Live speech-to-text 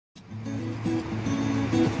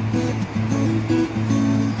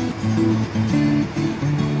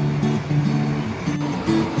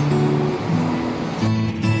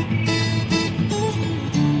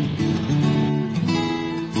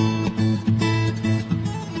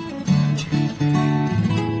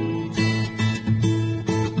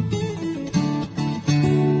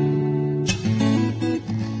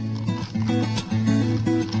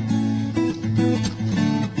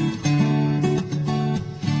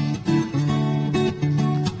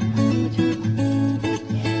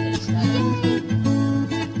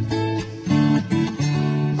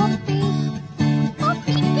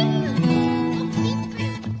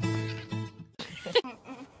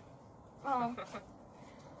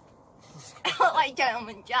I look like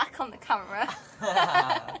Gentleman Jack on the camera.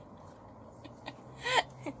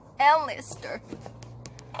 El Lister.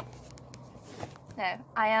 No,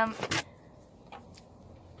 I am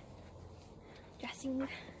dressing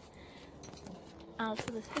as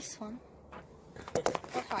this one.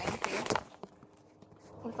 We're trying to.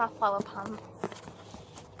 With my flower pants.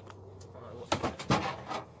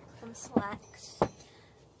 From Select.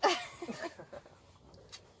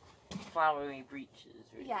 Flowery breeches,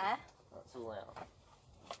 really. Yeah. That's all they are.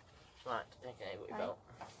 Right, okay, got your belt.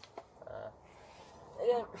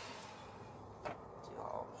 Yeah. Too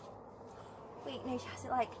hard. Wait, no, she has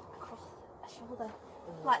it like across her shoulder.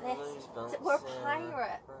 Like this. Belts, We're a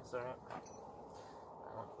pirate. That's alright.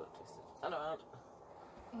 I want to put twisted. Turn around.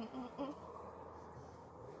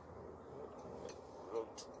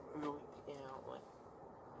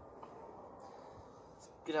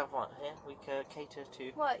 Good have one here. We cater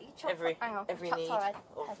to what, you every need of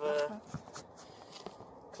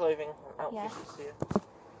clothing and outfits here.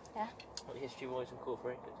 Yeah. At HistoryBoys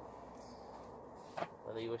Incorporated.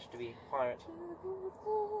 Whether you wish to be a pirate.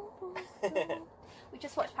 We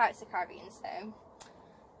just watched Pirates of the Caribbean, so.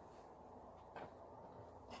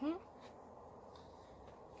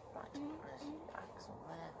 Right, there's the axe on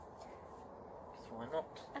there. Because why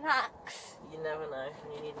not? An axe. You never know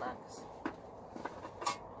when you need an axe.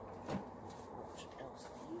 What else is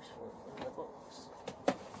useful in the box?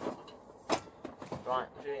 Right,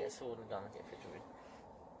 if you need a sword and gun, I'll get a picture of it.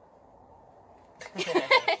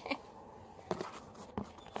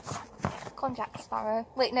 Con Jack Sparrow.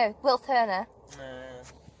 Wait, no, Will Turner.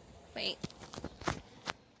 Wait. Do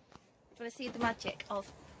you want to see the magic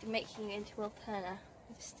of making you into Will Turner?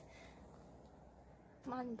 Just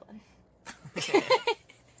man bun.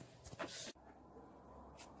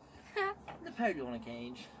 The polo on a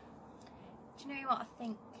cage. Do you know what I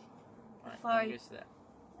think? Right,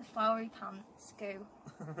 the flowery pants go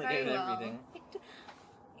they very go with well. everything.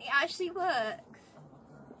 It actually works.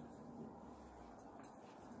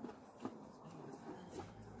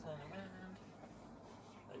 Turn around.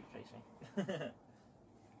 Oh, face me.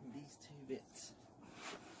 These two bits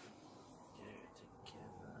go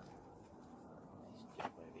together. These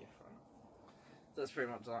jump over your front. So that's pretty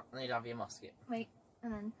much that. And you'd have your musket. Wait,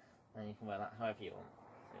 and then. And you can wear that however you want.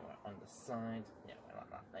 So you wear it on the side. Yeah, wear like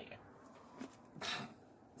that. There you go.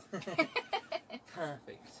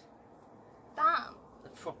 Perfect. Damn. The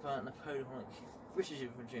proper Napoleonic British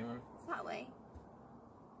infantryman. It's that way.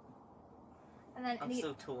 And then I'm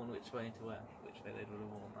still torn which way to wear. Which way they would have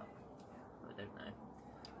worn that. I don't know.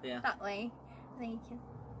 But yeah. That way. And then you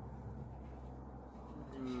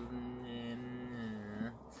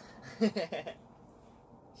can.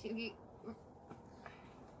 Should we?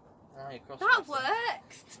 Oh, you're cross-dressing. That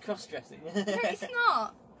works. It's cross-dressing. No, it's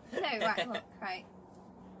not. No, right, look, right.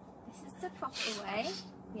 This is the proper way.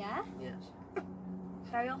 Yeah? Yes.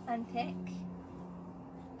 Very authentic.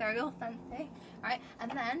 Very authentic. Right,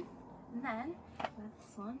 and then,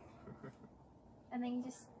 this one. And then you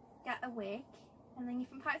just get a wig. And then you're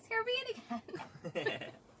from Pirates of the Caribbean again.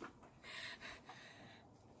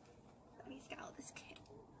 Let me just get out this kit.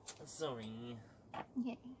 Sorry.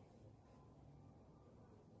 Yeah.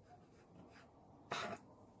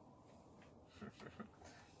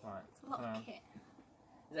 Right. It's a lot of kit.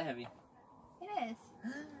 Is it heavy? It is.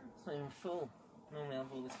 It's not even full. Normally I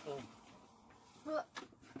have all this full. Look.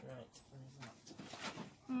 Right, where's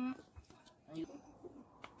that?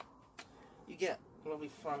 You get a lovely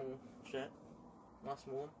flannel shirt. Nice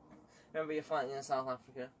and warm. Remember you're fighting in South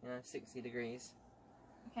Africa, 60 degrees.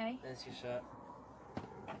 Okay. There's your shirt.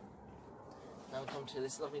 Now we come to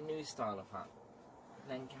this lovely new style of hat.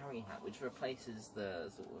 Glengarry hat, which replaces the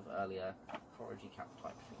sort of earlier foragey cap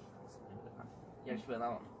type thing. You actually wear that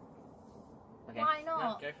on. Okay. Why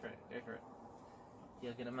not? No, go for it, go for it.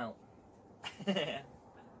 You're gonna melt.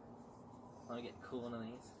 I'll get cool one of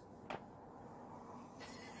these.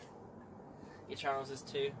 Your trousers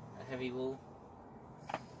too, a heavy wool.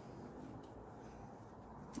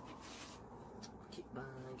 Kit bag.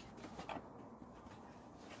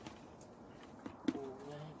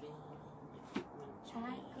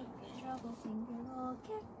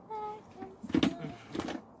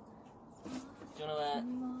 Do you want to wear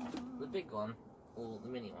the big one or the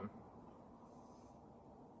mini one?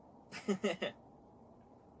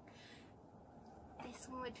 This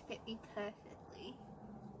one would fit me perfectly.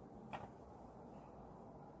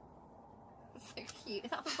 So cute. Is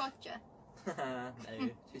that for Roger? No,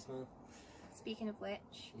 too small. Speaking of which.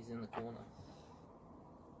 She's in the corner.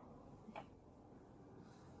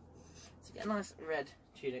 So get a nice red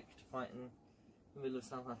tunic to fight in the middle of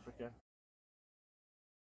South Africa.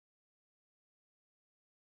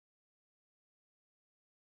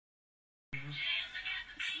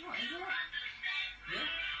 What is it? Yeah.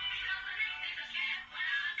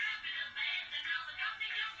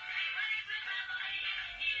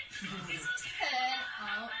 Turn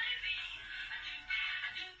out.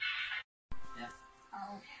 Yeah.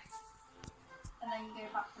 Out. And then you go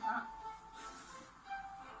back to that.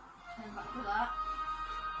 And back to that.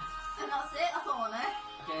 And that's it, that's all on it.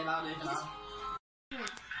 Okay, that'll do for now.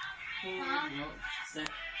 Huh? Step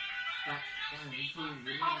back. Oh,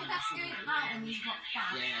 but that's doing it right when you walk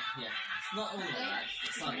back. Yeah. It's not all the way.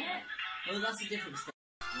 It's like, well, that's a different step.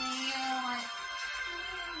 Yeah, like,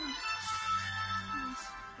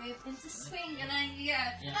 go into swing and then you go.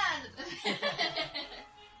 Yeah.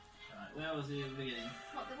 Alright, where was we at the beginning?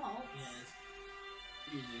 What the waltz? Yeah, it's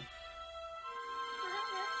easy.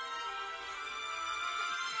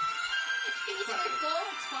 You did it go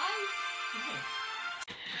twice.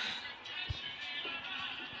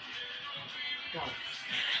 Go on.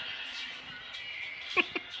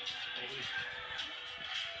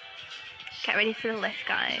 Get ready for the lift,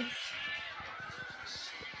 guys.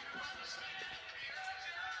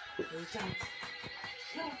 Go.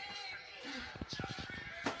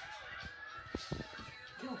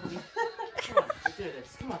 Come on, we do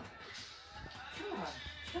this. Come on.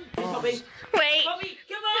 Bobby. Wait. Bobby,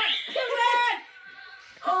 come on!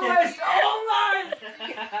 Almost all mine!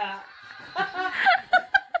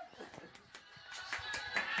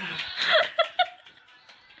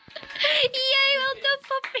 Yay, well done,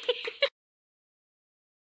 Poppy.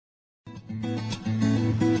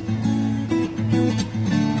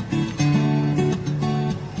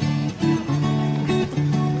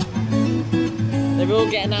 They're all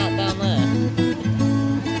getting out down there.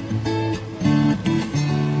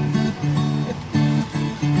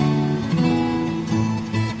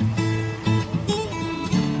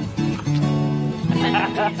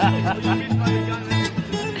 Do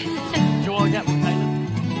you want to get one, Taylor?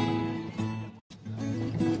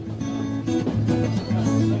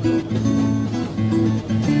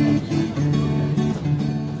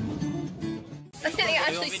 I think they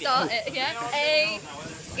actually started, yeah? Hey,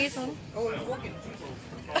 here's one. Oh, it's vlogging.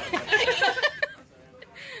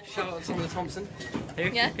 Shout out to someone with Thompson. Who?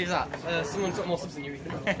 Yeah. Who's that? Someone's got more subs than you,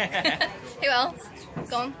 Ethan. Who else?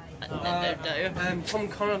 Go on. Tom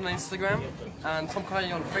Connor on Instagram and Tom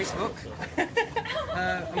Connor on Facebook.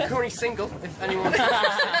 I'm currently single, if anyone.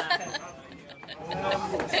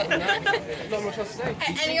 Not much else to say.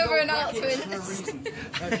 Any other announcements?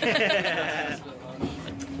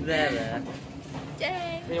 There.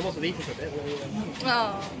 Yay. I was with Ethan for a bit.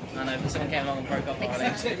 Oh. I know, but someone came along and broke up our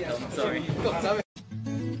relationship. I'm sorry. God damn it.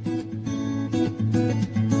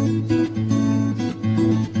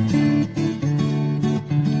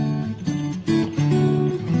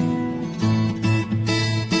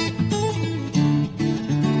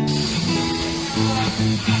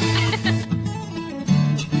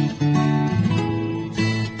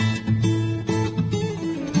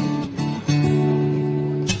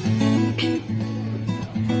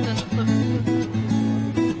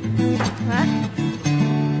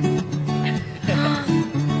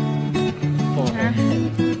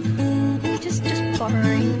 Just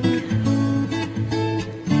boring.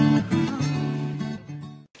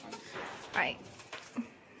 Right.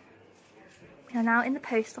 We are now in the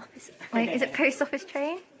post office. Wait, is it post office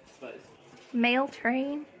train? Mail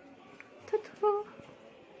train. Ta-ta.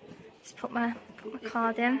 Just put my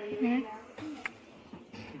card in. Yeah.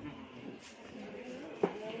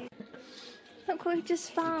 Look what we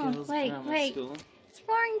just found. Wait. It's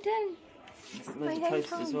Warrington. There's a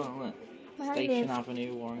post as well, look. Where Station is?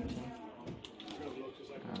 Avenue, Warrington.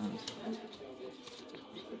 And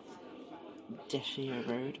Deshier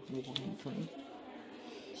Road, Warrington.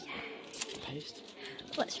 Post.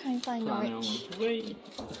 Let's try and find Norwich. Wait.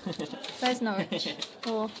 Where's Norwich?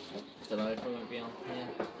 Or Don't know, probably won't be on here.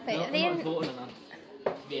 wait, No, are they not in? important enough.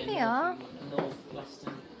 Be in They are.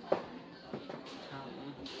 Northwestern.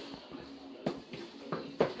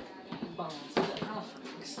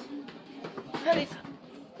 Really?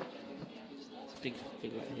 It's big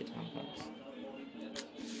letter here, Halifax.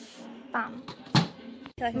 Bam. I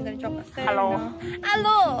feel like I'm gonna drop my phone. Hello. now.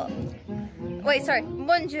 Hello. Wait, sorry.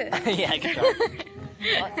 Bonjour. Yeah, good job.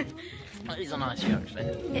 That is a nice show, actually.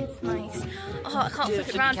 It's nice. Oh, I can't Do you flip it flip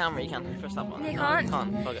the around. camera? You can press that one. You No, can't? you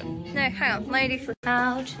can't. Bugger. No, hang on. Let me do flip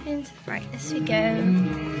out into the brightness we go.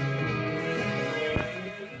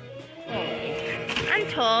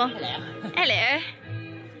 Antor. Hello. Hello.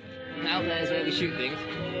 Out there is where we shoot things.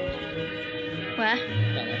 Where?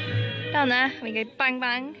 Down there. Down there. We go bang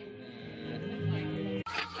bang.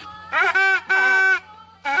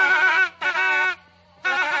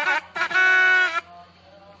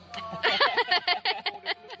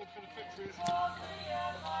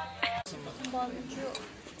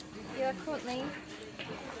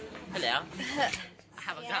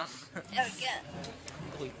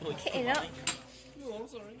 Kitting up. Oh, I'm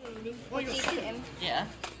sorry. What are you doing? Yeah.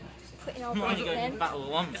 Putting all I'm the going in. to battle with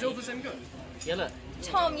one. Is it all the same gun? Yeah, look.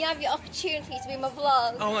 Tom, you have your opportunity to be my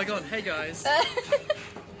vlog. Oh my god, hey guys.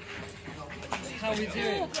 How are we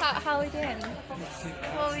doing? How are we doing?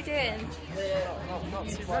 What are we doing? Not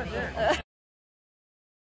too bad, yeah.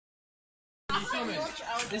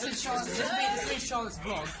 This is Charlotte's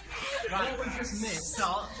vlog. Right, what we've just missed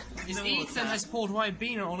is Ethan has poured white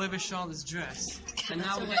beaner all over Charlotte's dress. And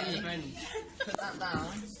now we're getting revenge. Put that down.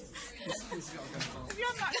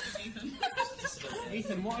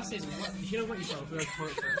 Ethan, what I said is, you know what yourself, we're going to pour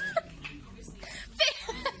it first.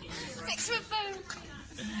 Fix my phone.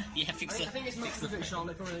 Yeah, fix I it. think it's much to fit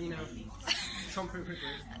Charlotte, probably, you know, trump it quickly.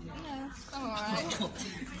 No, I'm alright.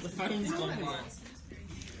 The phone's gone in there.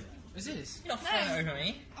 Is this? You're not throwing it over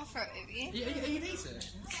me. I'll throw it over you. Are you going to eat it?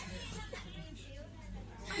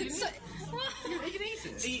 So, Are you going to eat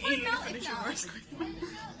it? we're melted now.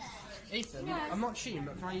 Ethan, Yeah. I'm not cheating,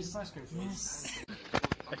 but can I use this ice cream for yes.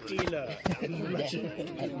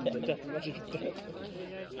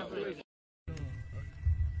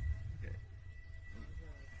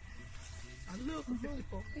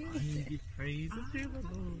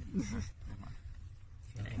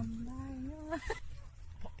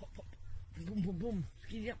 Boom, boom, boom.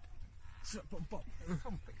 Giddy up. Pop, pop.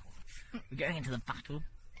 We're going into the battle.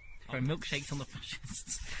 Throw milkshakes on the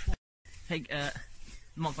fascists. Take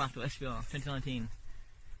mock battle SVR 2019.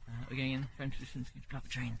 We're going in. French resistance to grab the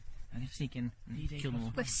train. I'm going to sneak in and kill them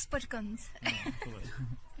all. With spud guns. Yeah, forward.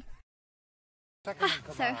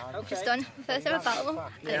 So, just done first ever battle,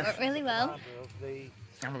 and it went really well.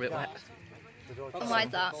 I'm a bit wet. And why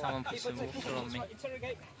is that? Someone put some water on me.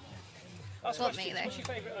 What me though? What's your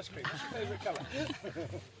favourite ice cream? What's your favourite colour?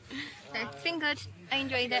 No, it's been good. I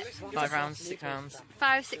enjoyed it. 5 rounds, 6 rounds.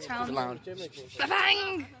 5, 6 rounds. Loud.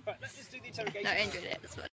 Bang! Right, let's do the interrogation. No, I enjoyed it.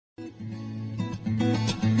 It's fun.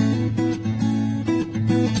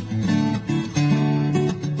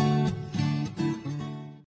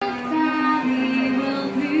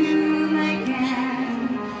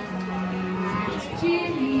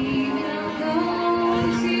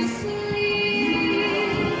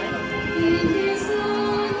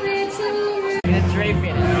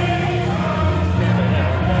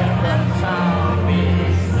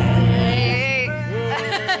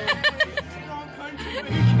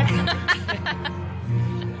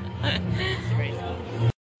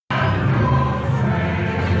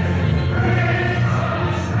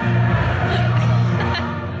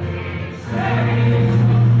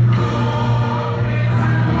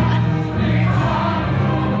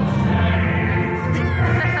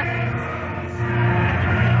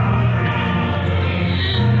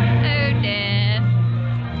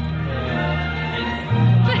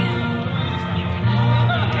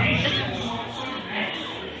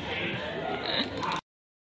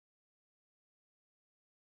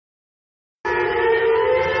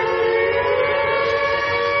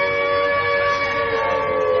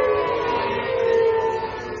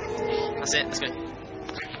 That's it, let's go.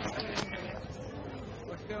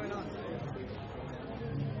 What's going on?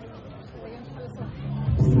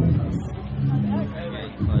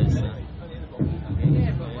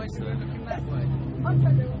 Yeah, but why is it looking that way?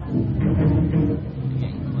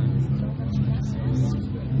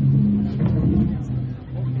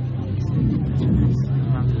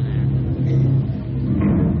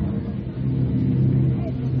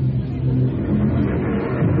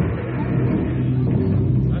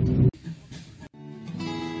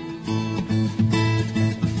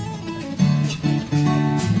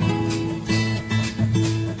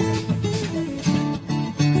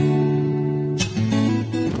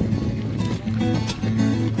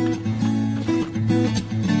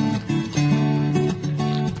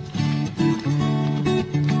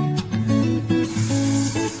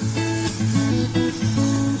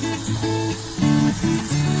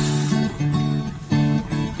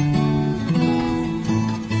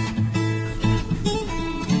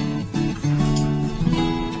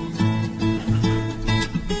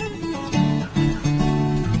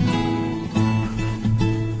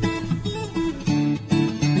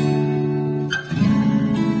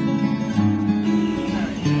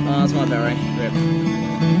 That's my berry. Rip.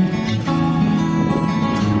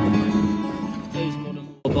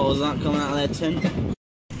 What bottles that coming out of their tin?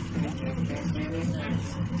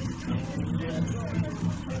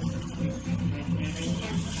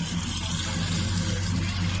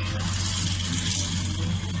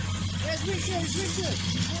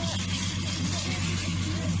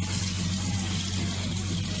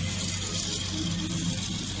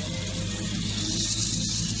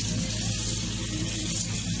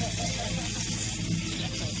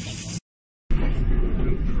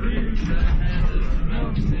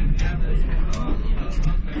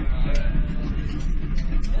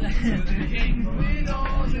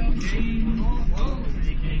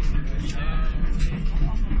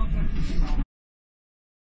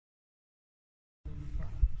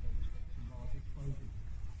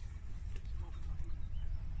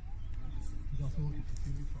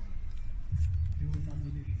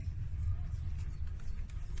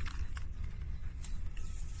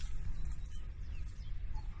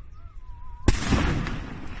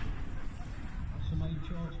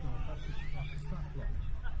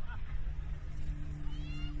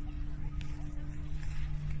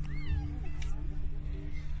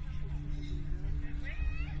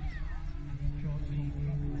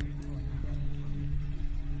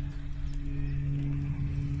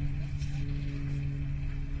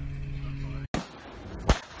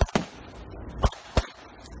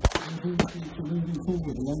 Moving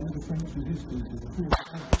forward along with the French resistance to the force.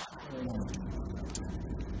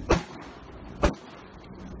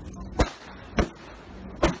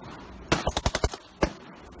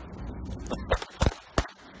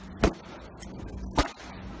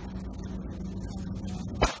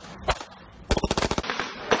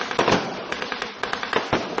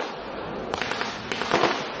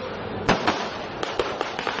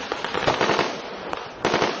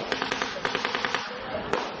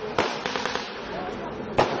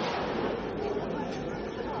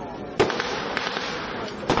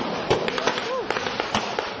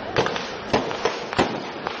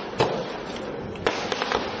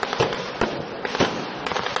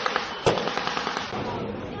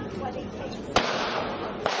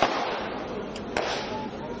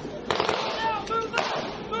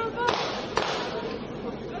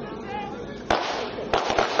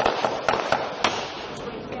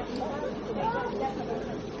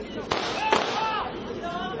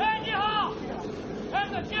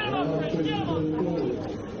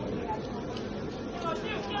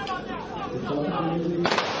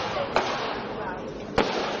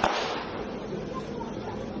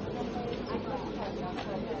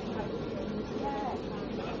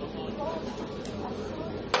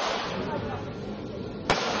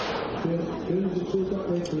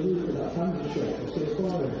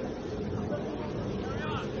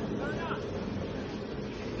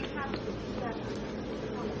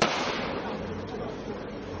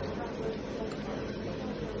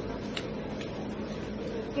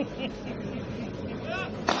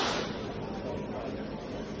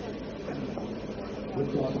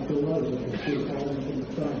 Looks like it's all over, you can see it falling from the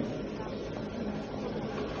front.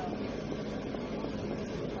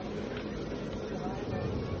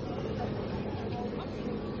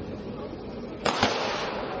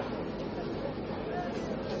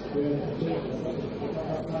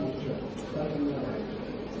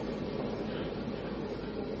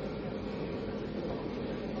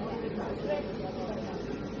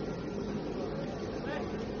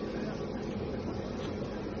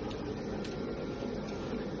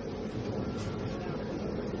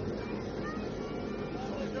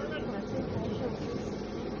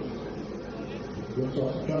 Looks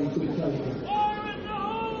like it's going to the table.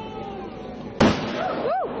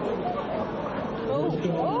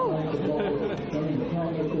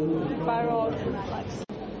 Barrel.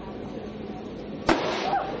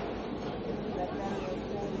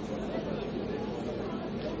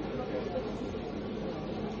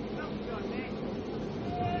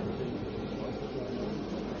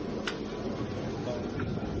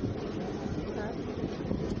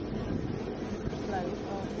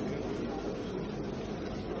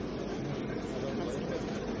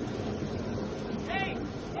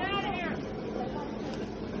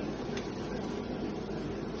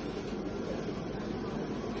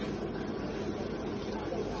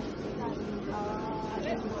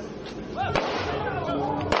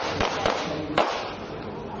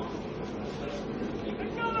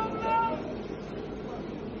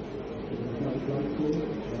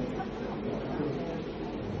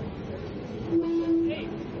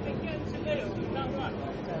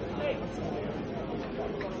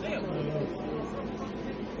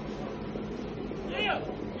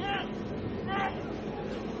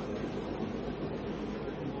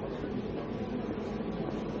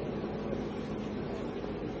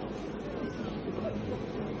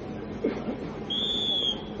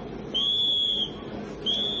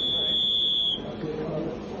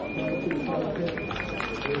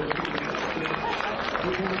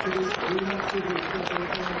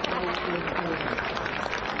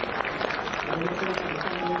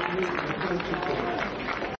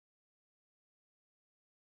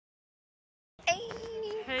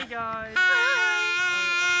 Hey guys!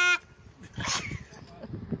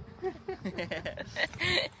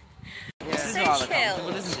 This is So rather chill.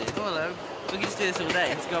 comfortable, isn't it? Oh, hello. We can just do this all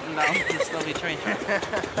day. Just go up and down this lovely train track. 10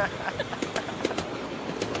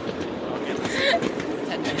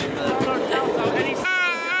 minutes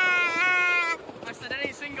I said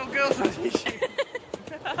any single girls on YouTube.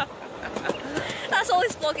 That's all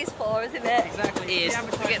this vlog is for, isn't it? Exactly. is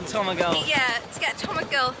to get Tom a girl. Yeah, to get Tom a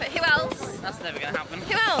girlfriend. Who else? That's never going to happen.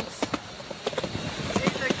 Who else?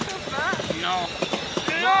 No.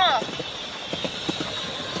 No!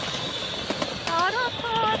 Da da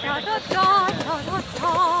da da da da da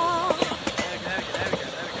da.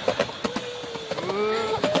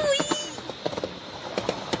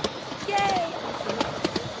 Yay!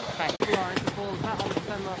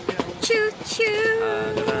 Choo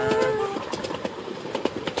choo!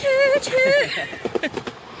 Choo choo!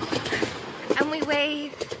 And we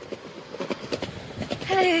wave.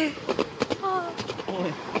 Hello. Oh.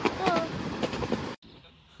 Oh.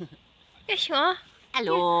 Yes, you are.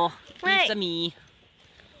 Hello. Wait. It's me.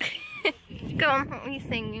 Go on, what are you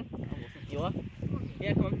singing? You are?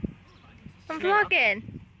 Yeah, come on. I'm vlogging.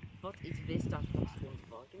 What is this stuff?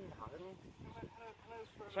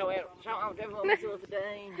 Shout out to everyone that saw us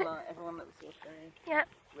today. Like, everyone that saw us today. Yep.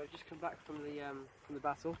 We've just come back from the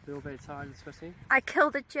battle. We're all very tired, especially. I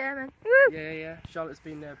killed a German. Woo! Yeah. Charlotte's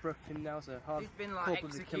been broken now, so hard. She's been like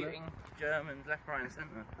executing Germans left, right, and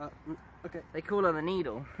centre. Okay. They call her the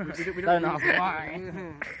needle. We don't ask why.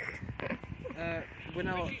 We're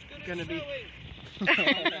now going to be when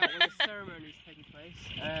the ceremony is taking place,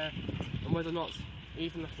 and whether or not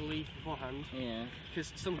Ethan has to leave beforehand. Yeah.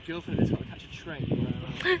 Because some girlfriend has got to catch a train.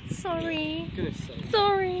 Sorry. Goodness sake.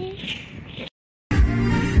 Sorry.